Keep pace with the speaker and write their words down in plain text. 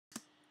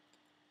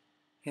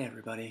Hey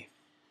everybody,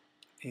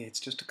 it's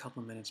just a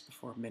couple minutes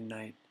before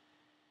midnight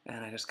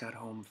and I just got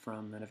home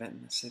from an event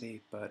in the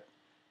city, but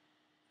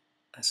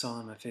I saw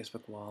on my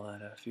Facebook wall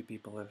that a few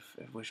people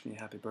have wished me a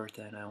happy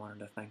birthday and I wanted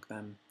to thank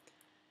them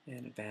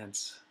in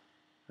advance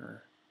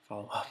or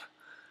follow up.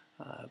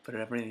 But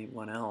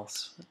everyone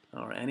else,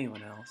 or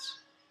anyone else,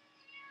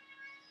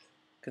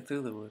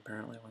 Cthulhu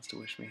apparently wants to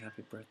wish me a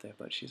happy birthday,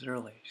 but she's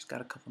early. She's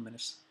got a couple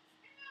minutes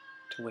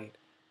to wait.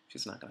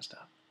 She's not going to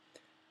stop.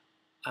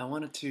 I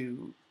wanted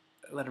to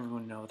let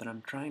everyone know that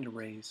I'm trying to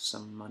raise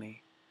some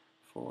money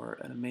for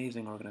an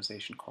amazing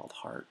organization called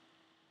Heart.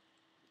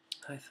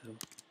 Hi, Thu.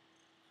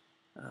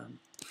 Um,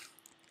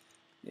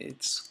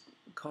 it's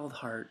called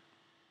Heart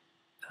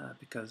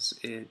because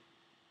the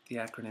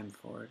acronym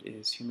for it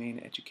is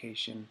Humane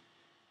Education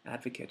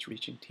Advocates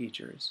Reaching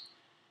Teachers.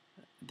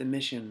 The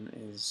mission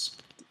is,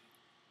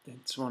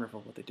 it's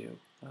wonderful what they do.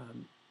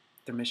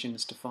 Their mission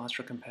is to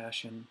foster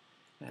compassion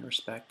and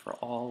respect for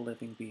all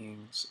living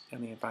beings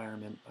and the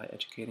environment by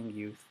educating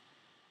youth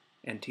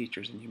and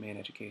teachers in humane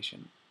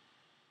education.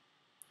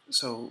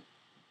 So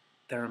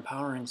they're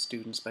empowering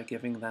students by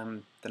giving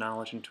them the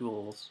knowledge and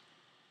tools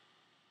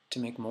to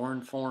make more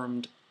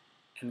informed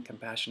and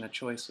compassionate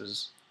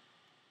choices,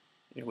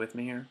 you're with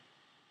me here,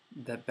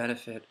 that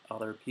benefit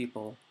other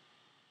people,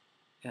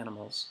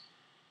 animals,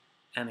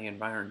 and the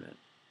environment.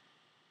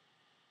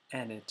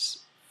 And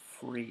it's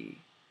free.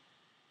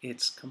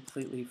 It's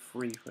completely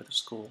free for the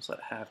schools that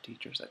have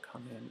teachers that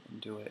come in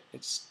and do it.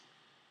 It's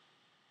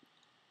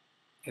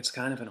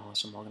kind of an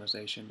awesome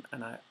organization,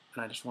 and I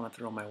just want to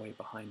throw my weight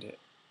behind it.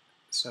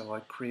 So I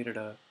created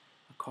a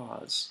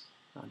cause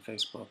on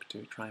Facebook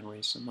to try and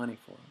raise some money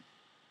for them.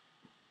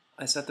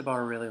 I set the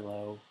bar really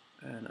low,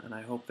 and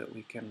I hope that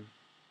we can,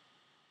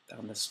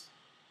 on this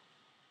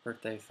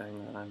birthday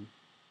thing that I'm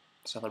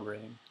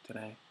celebrating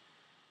today,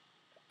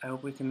 I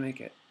hope we can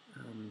make it.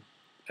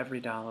 Every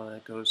dollar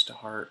that goes to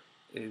Heart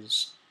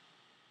is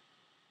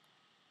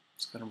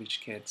it's going to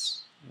reach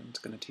kids, and it's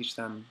going to teach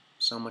them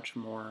so much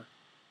more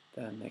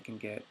than they can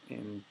get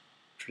in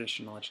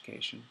traditional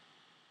education,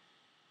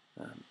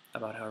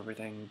 about how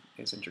everything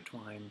is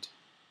intertwined.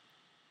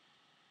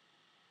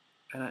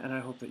 And I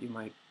hope that you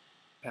might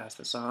pass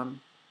this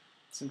on,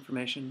 this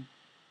information,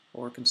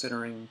 or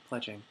considering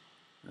pledging.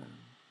 Um,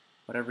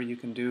 Whatever you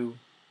can do,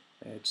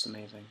 it's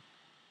amazing.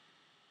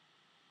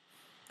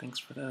 Thanks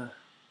for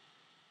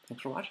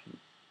watching,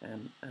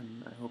 and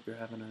I hope you're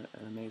having an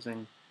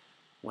amazing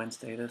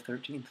Wednesday the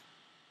 13th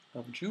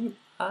of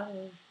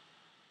July.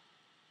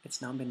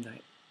 It's now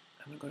midnight.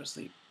 I'm gonna go to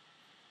sleep.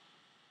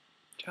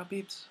 Ciao,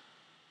 peeps.